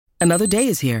Another day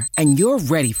is here, and you're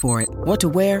ready for it. What to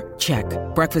wear? Check.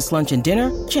 Breakfast, lunch, and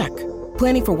dinner? Check.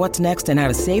 Planning for what's next and how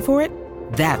to save for it?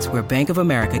 That's where Bank of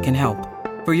America can help.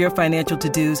 For your financial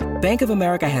to-dos, Bank of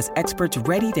America has experts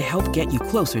ready to help get you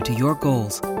closer to your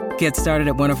goals. Get started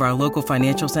at one of our local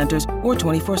financial centers or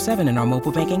 24/7 in our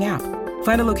mobile banking app.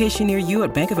 Find a location near you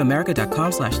at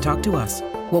bankofamerica.com/talktous.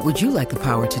 What would you like the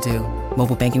power to do?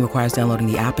 Mobile banking requires downloading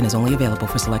the app and is only available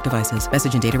for select devices.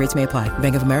 Message and data rates may apply.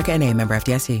 Bank of America N.A., member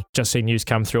FDIC. Just seen news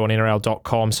come through on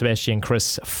NRL.com. Sebastian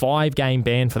Kris, 5-game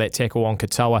ban for that tackle on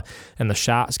Katoa in the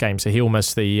Sharks game, so he'll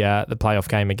miss the playoff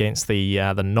game against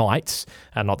the Knights.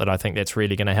 Not that I think that's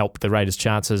really going to help the Raiders'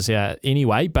 chances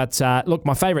anyway. But look,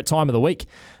 my favourite time of the week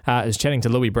is chatting to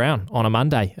Louis Brown on a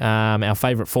Monday, our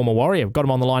favourite former Warrior. Got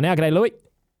him on the line now. G'day, Louis.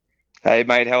 Hey,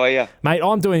 mate, how are you? Mate,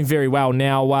 I'm doing very well.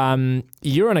 Now,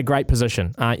 you're in a great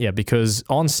position, aren't you? Because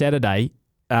on Saturday,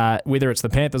 whether it's the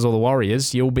Panthers or the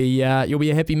Warriors, you'll be a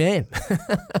happy man.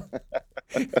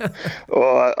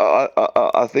 Well,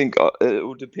 I think it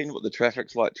will depend what the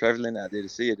traffic's like travelling out there to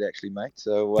see it, actually, mate.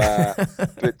 So,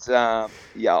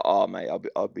 mate,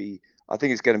 I'll be. I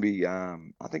think it's going to be. To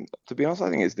be honest, I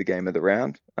think it's the game of the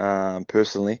round.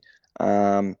 Personally,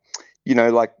 over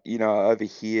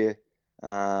here.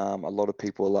 A lot of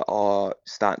people are like,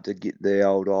 starting to get the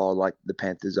old, like the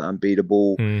Panthers are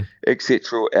unbeatable,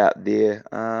 etc. out there.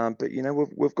 But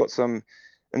we've got some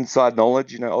inside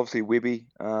knowledge. Obviously Webby,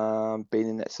 been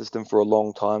in that system for a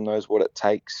long time, knows what it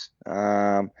takes.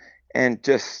 And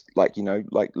just like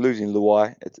losing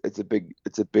Luai, it's a big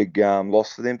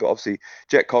loss for them. But obviously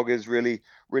Jack Cogger's really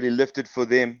lifted for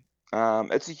them.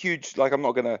 It's a huge, I'm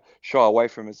not going to shy away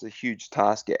from it. It's a huge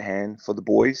task at hand for the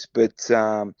boys, but.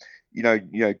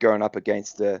 Going up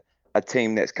against a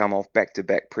team that's come off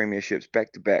back-to-back premierships,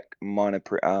 back-to-back minor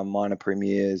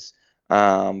premiers,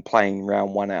 playing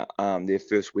round one out their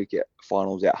first week at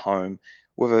finals at home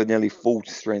with a nearly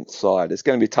full-strength side. It's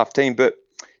going to be a tough team, but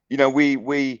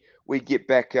we get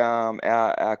back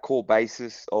our core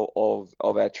basis of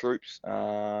our troops,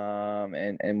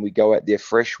 and we go out there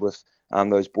fresh with.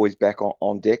 Those boys back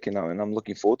on deck, and I'm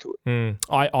looking forward to it.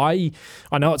 I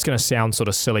know it's going to sound sort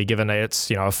of silly given that it's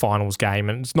a finals game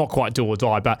and it's not quite do or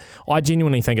die, but I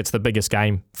genuinely think it's the biggest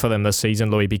game for them this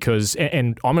season, Louis, because,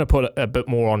 and I'm going to put a bit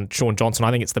more on Sean Johnson,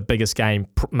 I think it's the biggest game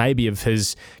maybe of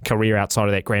his career outside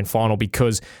of that grand final,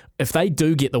 because if they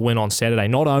do get the win on Saturday,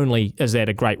 not only is that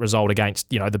a great result against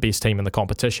the best team in the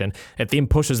competition, it then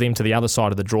pushes them to the other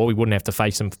side of the draw. We wouldn't have to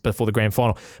face them before the grand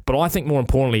final. But I think more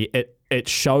importantly, it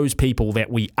shows people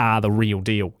that we are the real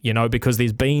deal, because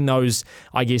there's been those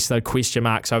question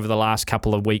marks over the last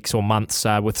couple of weeks or months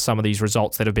with some of these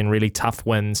results that have been really tough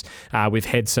wins. We've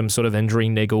had some sort of injury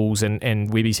niggles,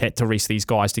 and Webby's had to rest these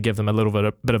guys to give them a little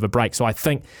bit of a break. So I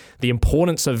think the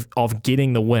importance of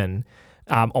getting the win,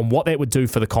 on what that would do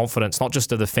for the confidence, not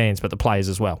just of the fans, but the players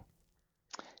as well.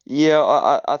 Yeah,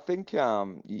 I think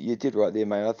you did right there,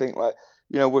 mate. I think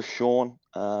with Sean,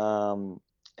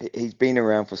 he's been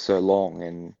around for so long,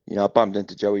 and I bumped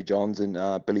into Joey Johns and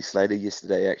Billy Slater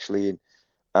yesterday actually,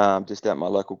 and just at my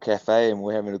local cafe, and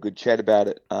we're having a good chat about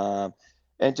it.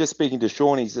 And just speaking to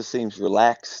Sean, he just seems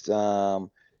relaxed.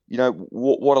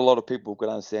 What a lot of people can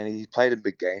understand, he's played in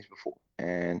big games before,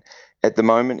 and at the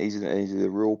moment he's a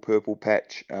real purple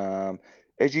patch.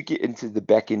 As you get into the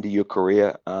back end of your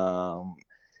career,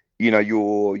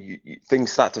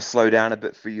 things start to slow down a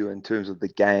bit for you in terms of the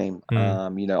game.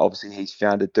 Obviously he's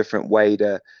found a different way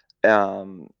to,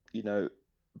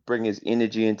 bring his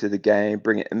energy into the game,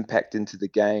 bring an impact into the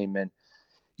game. And,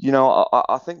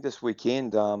 I think this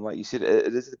weekend, like you said,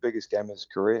 it is the biggest game of his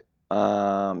career.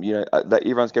 That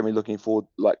everyone's going to be looking forward,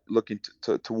 looking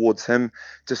towards him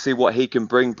to see what he can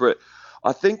bring. But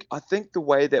I think the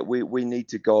way that we need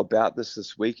to go about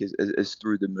this week is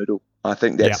through the middle. I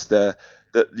think that's something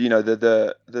that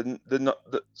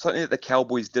the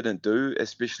Cowboys didn't do,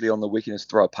 especially on the weekend, is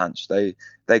throw a punch. They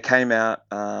came out,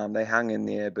 they hung in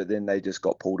there, but then they just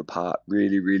got pulled apart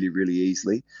really, really, really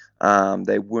easily.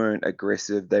 They weren't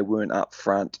aggressive, they weren't up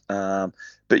front. But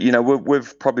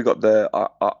we've probably got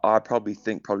I probably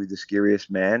think the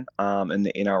scariest man in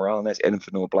the NRL, and that's Adam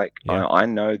Fanua-Blake. Yeah.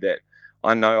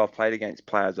 I know I've played against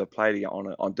players. I've played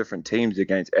on different teams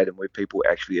against Adam where people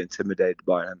are actually intimidated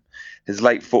by him. His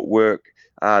late footwork,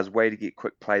 his way to get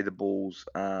quick play the balls,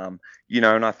 and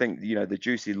I think the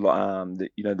juicy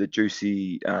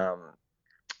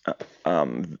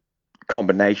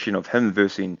combination of him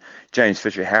versus James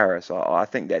Fisher-Harris. I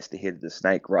think that's the head of the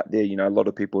snake right there. A lot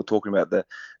of people are talking about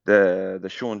the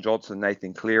Sean Johnson,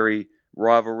 Nathan Cleary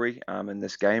rivalry in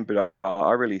this game, but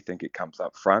I really think it comes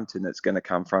up front, and it's going to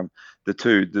come from the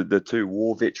two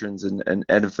war veterans and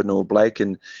Adam Fanua-Blake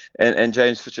and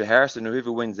James Fisher-Harrison.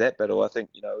 Whoever wins that battle, I think,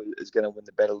 is going to win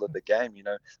the battle of the game.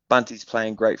 Bunty's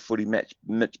playing great footy.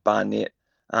 Mitch Barnett,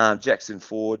 Jackson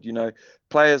Ford,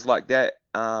 players like that.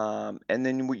 And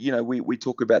then we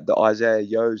talk about the Isaiah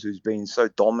Yoes, who's been so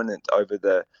dominant over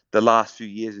the last few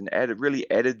years, and really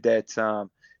added that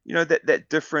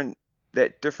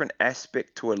that different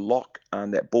aspect to a lock,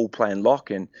 that ball playing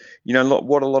lock. And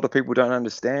what a lot of people don't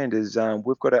understand is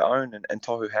we've got our own and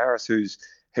Tohu Harris, who's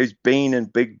been in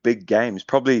big games.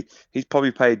 He's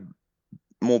probably played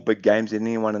more big games than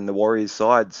anyone in the Warriors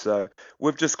side. So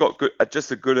we've just got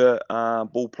just a good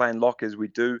ball playing lock as we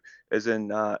do as in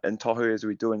Tohu, as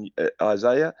we do in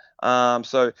Isaiah. And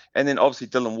then obviously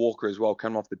Dylan Walker as well,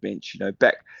 coming off the bench.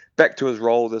 Back to his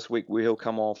role this week, where he'll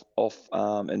come off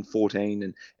in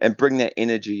 14 and bring that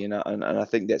energy. And I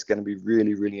think that's going to be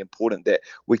really, really important, that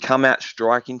we come out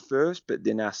striking first, but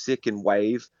then our second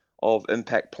wave of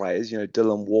impact players,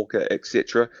 Dylan Walker,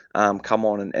 etc., come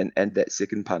on and that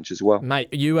second punch as well.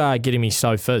 Mate, you are getting me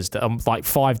so fizzed. I'm like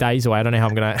 5 days away. I don't know how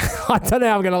I'm gonna. I don't know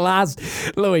how I'm gonna last,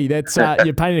 Louis. That's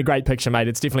you're painting a great picture, mate.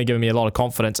 It's definitely giving me a lot of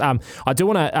confidence. I do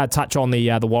want to touch on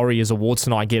the Warriors Awards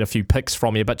tonight. Get a few picks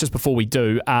from you, but just before we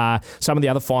do, some of the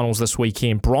other finals this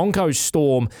weekend: Broncos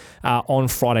Storm on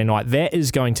Friday night. That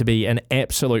is going to be an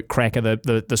absolute cracker.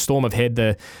 The Storm have had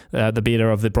the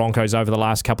better of the Broncos over the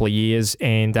last couple of years,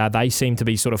 and they seem to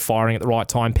be sort of firing at the right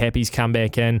time. Pappy's come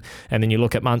back in, and then you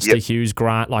look at Munster, Hughes,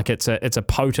 Grant. Like it's a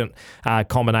potent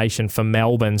combination for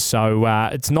Melbourne. So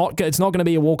it's not going to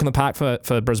be a walk in the park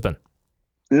for Brisbane.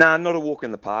 No, not a walk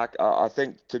in the park. I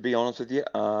think, to be honest with you,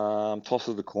 toss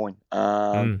of the coin.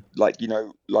 Like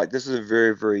this is a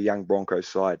very, very young Broncos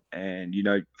side, and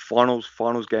finals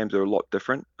games are a lot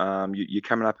different. You're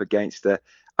coming up against a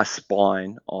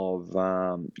spine of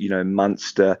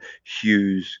Munster,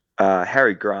 Hughes,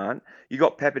 Harry Grant. You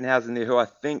got Pappenhausen there, who I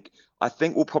think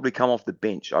will probably come off the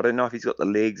bench. I don't know if he's got the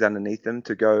legs underneath him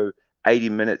to go 80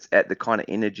 minutes at the kind of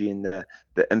energy and the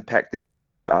impact.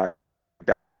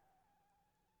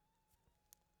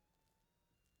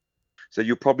 So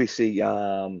you'll probably see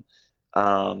that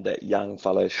young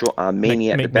fellow,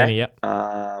 Meaney at the back.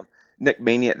 Meaney, Nick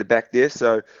Meaney at the back there.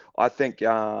 So I think,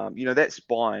 that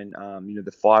spine,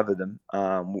 the five of them,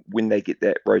 when they get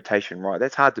that rotation right,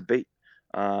 that's hard to beat.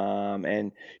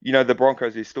 And the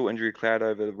Broncos, there's still injury cloud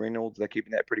over the Reynolds. They're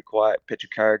keeping that pretty quiet.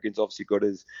 Patrick Carrigan's obviously got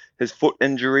his foot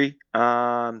injury.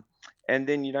 And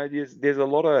then there's a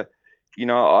lot of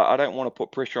I don't want to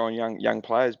put pressure on young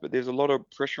players, but there's a lot of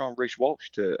pressure on Reece Walsh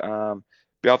to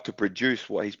be able to produce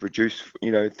what he's produced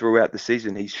throughout the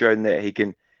season. He's shown that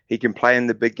he can play in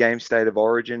the big game State of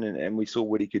Origin, and we saw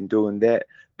what he can do in that.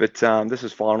 But this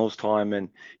is finals time, and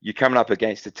you're coming up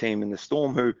against a team in the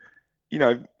Storm who,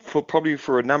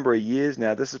 for a number of years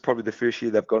now, this is probably the first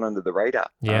year they've gone under the radar.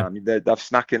 Yeah. They've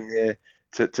snuck in there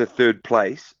to third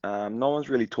place. No one's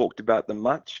really talked about them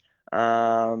much.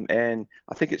 And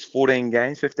I think it's 15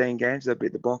 games they've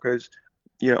beat the Broncos,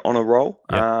 on a roll.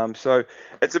 Yeah. So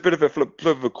it's a bit of a flip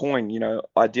of a coin.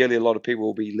 Ideally, a lot of people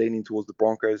will be leaning towards the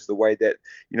Broncos the way that,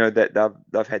 that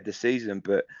they've had the season.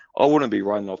 But I wouldn't be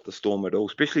writing off the Storm at all,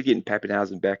 especially getting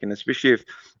Pappenhausen back. And especially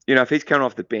if he's coming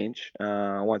off the bench,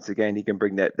 once again, he can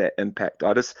bring that impact.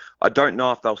 I don't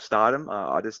know if they'll start him.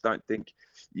 I just don't think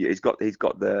he's got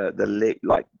the leg,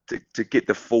 like to get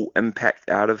the full impact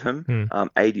out of him.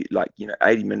 80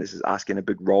 minutes is asking a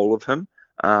big role of him.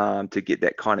 To get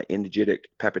that kind of energetic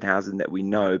Pappenhausen that we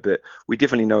know, but we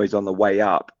definitely know he's on the way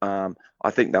up. I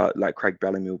think that like Craig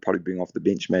Bellamy will probably bring off the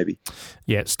bench maybe.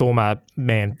 Yeah, Storm, a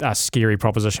scary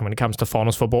proposition when it comes to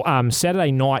finals football.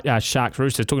 Saturday night, Sharks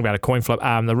Roosters, talking about a coin flip.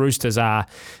 The Roosters are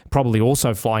probably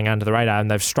also flying under the radar, and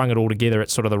they've strung it all together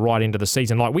at sort of the right end of the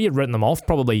season. Like we had written them off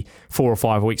probably 4 or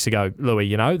 5 weeks ago,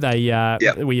 Louis.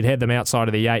 We had them outside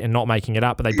of the 8 and not making it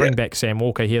up, but they bring back Sam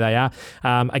Walker. Here they are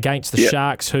against the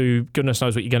Sharks, who goodness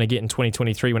knows what you're going to get in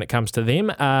 2023 when it comes to them.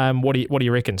 What do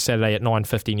you reckon? Saturday at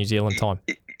 9:50 New Zealand time.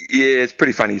 Yeah, it's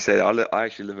pretty funny you say that. I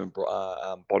actually live in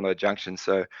Bondi Junction,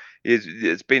 so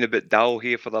it's been a bit dull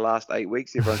here for the last 8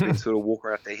 weeks. Everyone's been sort of walking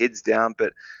around their heads down,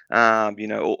 but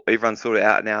everyone's sort of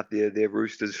out and out their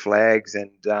Roosters flags,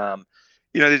 and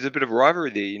there's a bit of a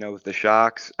rivalry there, with the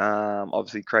Sharks.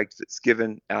 Obviously, Craig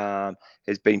Fitzgibbon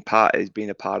has been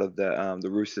a part of the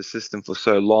Roosters system for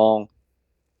so long.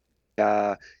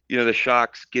 The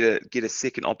Sharks get a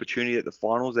second opportunity at the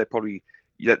finals. They'll probably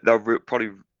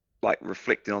like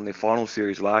reflecting on their final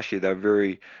series last year, they're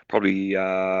very probably,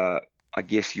 I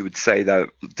guess you would say, they're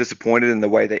disappointed in the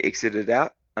way they exited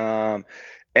out.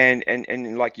 And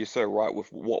like you're so right with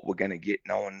what we're going to get,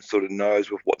 no one sort of knows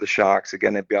with what the Sharks are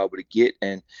going to be able to get.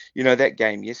 And that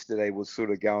game yesterday was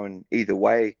sort of going either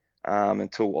way,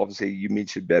 until obviously you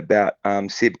mentioned about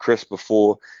Seb Chris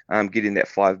before getting that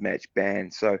 5-match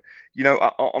ban. So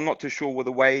I'm not too sure with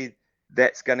the way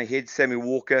that's going to head. Sammy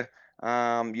Walker,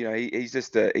 he's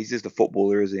just a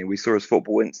footballer, isn't he? We saw his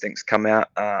football instincts come out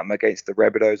against the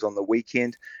Rabbitohs on the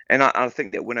weekend, and I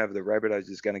think that win over the Rabbitohs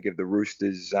is going to give the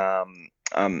Roosters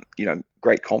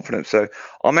great confidence. So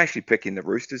I'm actually picking the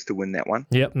Roosters to win that one.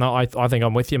 Yep, no, I think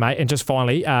I'm with you, mate. And just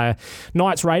finally,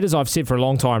 Knights Raiders, I've said for a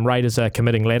long time, Raiders are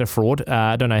committing ladder fraud.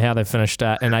 I don't know how they finished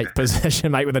in 8th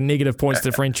position, mate, with a negative points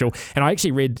differential. And I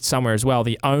actually read somewhere as well,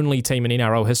 the only team in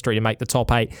NRL history to make the top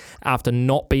 8 after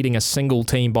not beating a single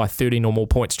team by 13 or more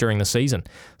points during the season.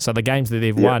 So the games that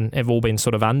they've won have all been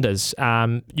sort of unders.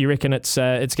 You reckon it's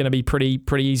going to be pretty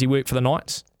easy work for the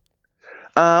Knights?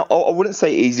 I wouldn't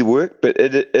say easy work, but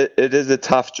it is a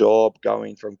tough job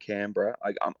going from Canberra.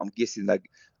 I'm guessing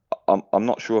I'm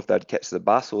not sure if they'd catch the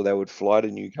bus or they would fly to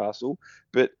Newcastle.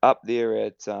 But up there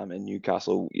in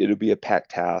Newcastle, it'll be a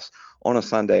packed house on a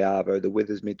Sunday arvo. The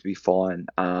weather's meant to be fine.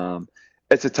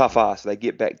 It's a tough ask. They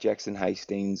get back Jackson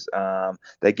Hastings.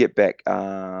 They get back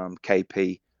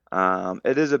KP.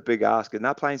 It is a big ask, and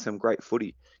they're playing some great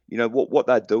footy. What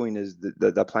they're doing is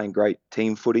they're playing great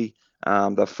team footy.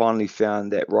 They've finally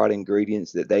found that right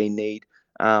ingredients that they need.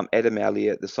 Adam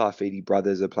Elliott, the Saifidi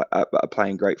brothers are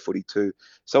playing great footy too.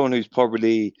 Someone who's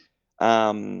probably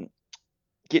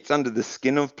gets under the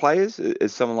skin of players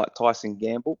is someone like Tyson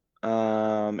Gamble.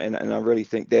 And I really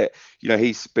think that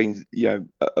he's been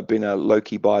been a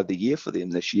low-key buy of the year for them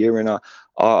this year, and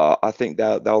I think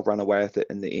they'll run away with it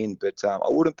in the end. But I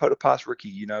wouldn't put it past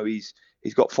Ricky.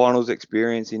 He's got finals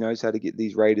experience. He knows how to get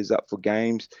these Raiders up for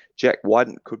games. Jack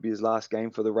Whiten could be his last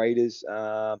game for the Raiders.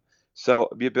 So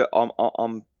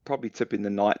I'm probably tipping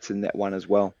the Knights in that one as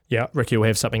well. Yeah, Ricky will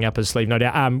have something up his sleeve, no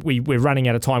doubt. We're running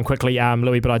out of time quickly,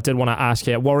 Louis, but I did want to ask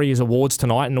you, Warriors Awards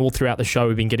tonight, and all throughout the show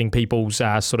we've been getting people's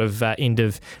sort of end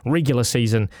of regular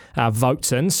season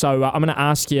votes in. So I'm going to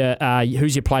ask you,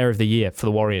 who's your player of the year for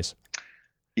the Warriors?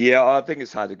 Yeah, I think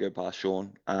it's hard to go past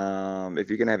Sean. If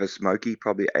you're going to have a smoky,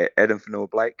 probably Adam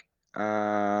Fanua-Blake.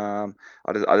 I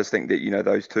just think that,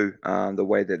 those two, the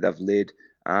way that they've led,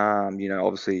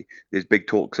 obviously there's big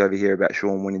talks over here about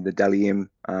Sean winning the Dally M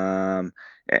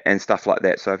and stuff like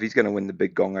that. So if he's going to win the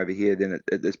big gong over here, then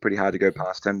it's pretty hard to go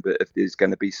past him. But if there's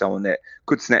going to be someone that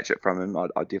could snatch it from him,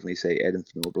 I'd definitely say Adam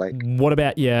Fanua-Blake. What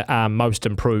about your most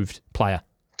improved player?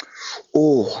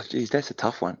 Oh, geez, that's a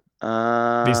tough one.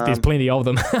 There's plenty of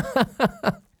them.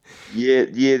 yeah,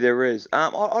 there is.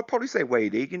 I'd probably say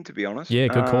Wade Egan, to be honest. Yeah,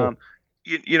 good call.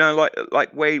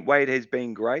 Like Wade has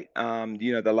been great.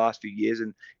 The last few years,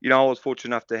 and I was fortunate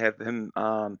enough to have him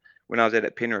when I was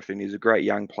at Penrith, and he's a great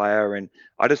young player. And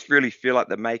I just really feel like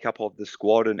the makeup of the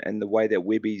squad and the way that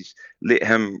Webby's let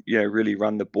him, really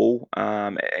run the ball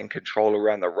and control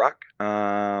around the ruck.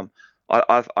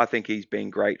 I think he's been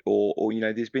great, or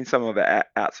there's been some of our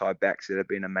outside backs that have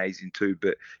been amazing too.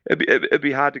 But it'd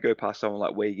be hard to go past someone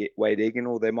like Wade Egan,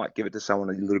 or they might give it to someone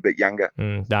a little bit younger.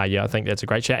 Yeah, I think that's a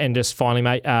great chat. And just finally,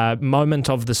 mate, moment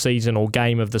of the season or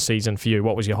game of the season for you.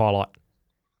 What was your highlight?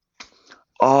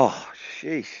 Oh,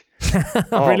 sheesh!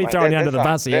 I'm really throwing you under the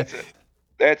bus here.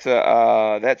 That's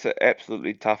an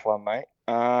absolutely tough one, mate.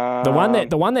 The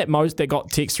one that got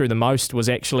text through the most was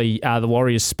actually the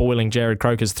Warriors spoiling Jared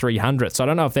Croker's 300th. So I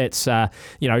don't know if that's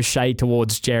shade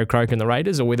towards Jared Croker and the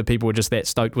Raiders, or whether people were just that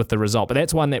stoked with the result. But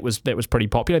that's one that was pretty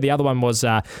popular. The other one was,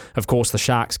 of course, the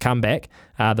Sharks comeback.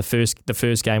 The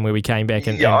first game where we came back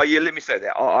and let me say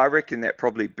that. I reckon that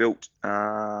probably built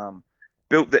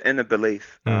the inner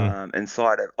belief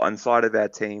inside of our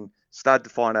team. Started to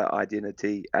find our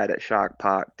identity at Shark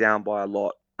Park, down by a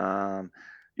lot.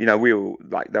 We were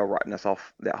like, they were writing us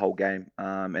off that whole game,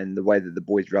 and the way that the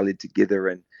boys rallied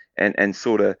together and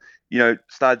sort of,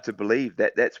 started to believe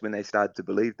that's when they started to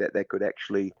believe that they could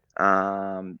actually,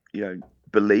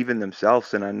 believe in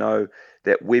themselves. And I know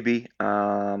that Webby,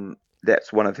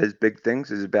 that's one of his big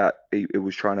things, is about he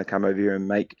was trying to come over here and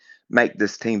make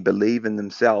this team believe in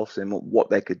themselves and what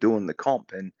they could do in the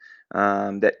comp. And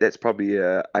that's probably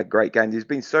a great game. There's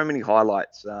been so many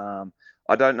highlights.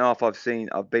 I don't know if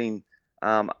I've been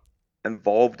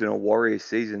involved in a Warriors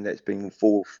season that's been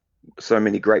full of so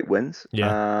many great wins.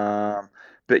 Yeah.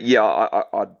 But yeah,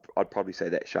 I'd probably say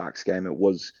that Sharks game, it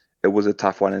was it was a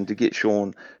tough one, and to get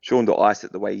Sean to ice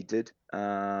it the way he did,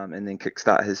 and then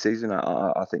kickstart his season,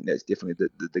 I think that's definitely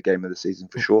the game of the season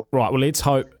for sure. Right, well, let's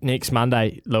hope next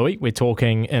Monday, Louis, we're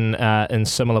talking in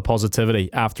similar positivity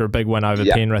after a big win over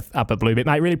Penrith up at Bluebet.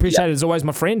 Mate, really appreciate it as always,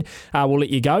 my friend. We'll let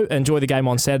you go. Enjoy the game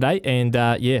on Saturday, and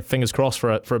fingers crossed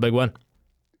for a big win.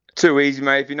 Too easy,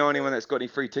 mate. If you know anyone that's got any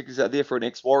free tickets out there for an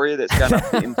ex-Warrior that's going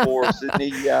up to M4 or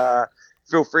Sydney,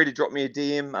 feel free to drop me a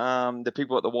DM. The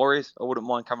people at the Warriors, I wouldn't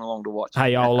mind coming along to watch.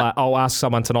 Hey, I'll ask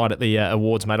someone tonight at the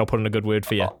awards, mate. I'll put in a good word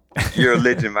for you. You're a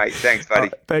legend, mate. Thanks, buddy.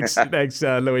 Thanks,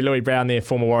 Louis. Louis Brown there,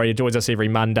 former Warrior, joins us every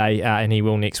Monday, and he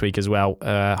will next week as well,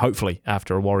 hopefully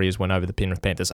after a Warriors win over the Penrith Panthers.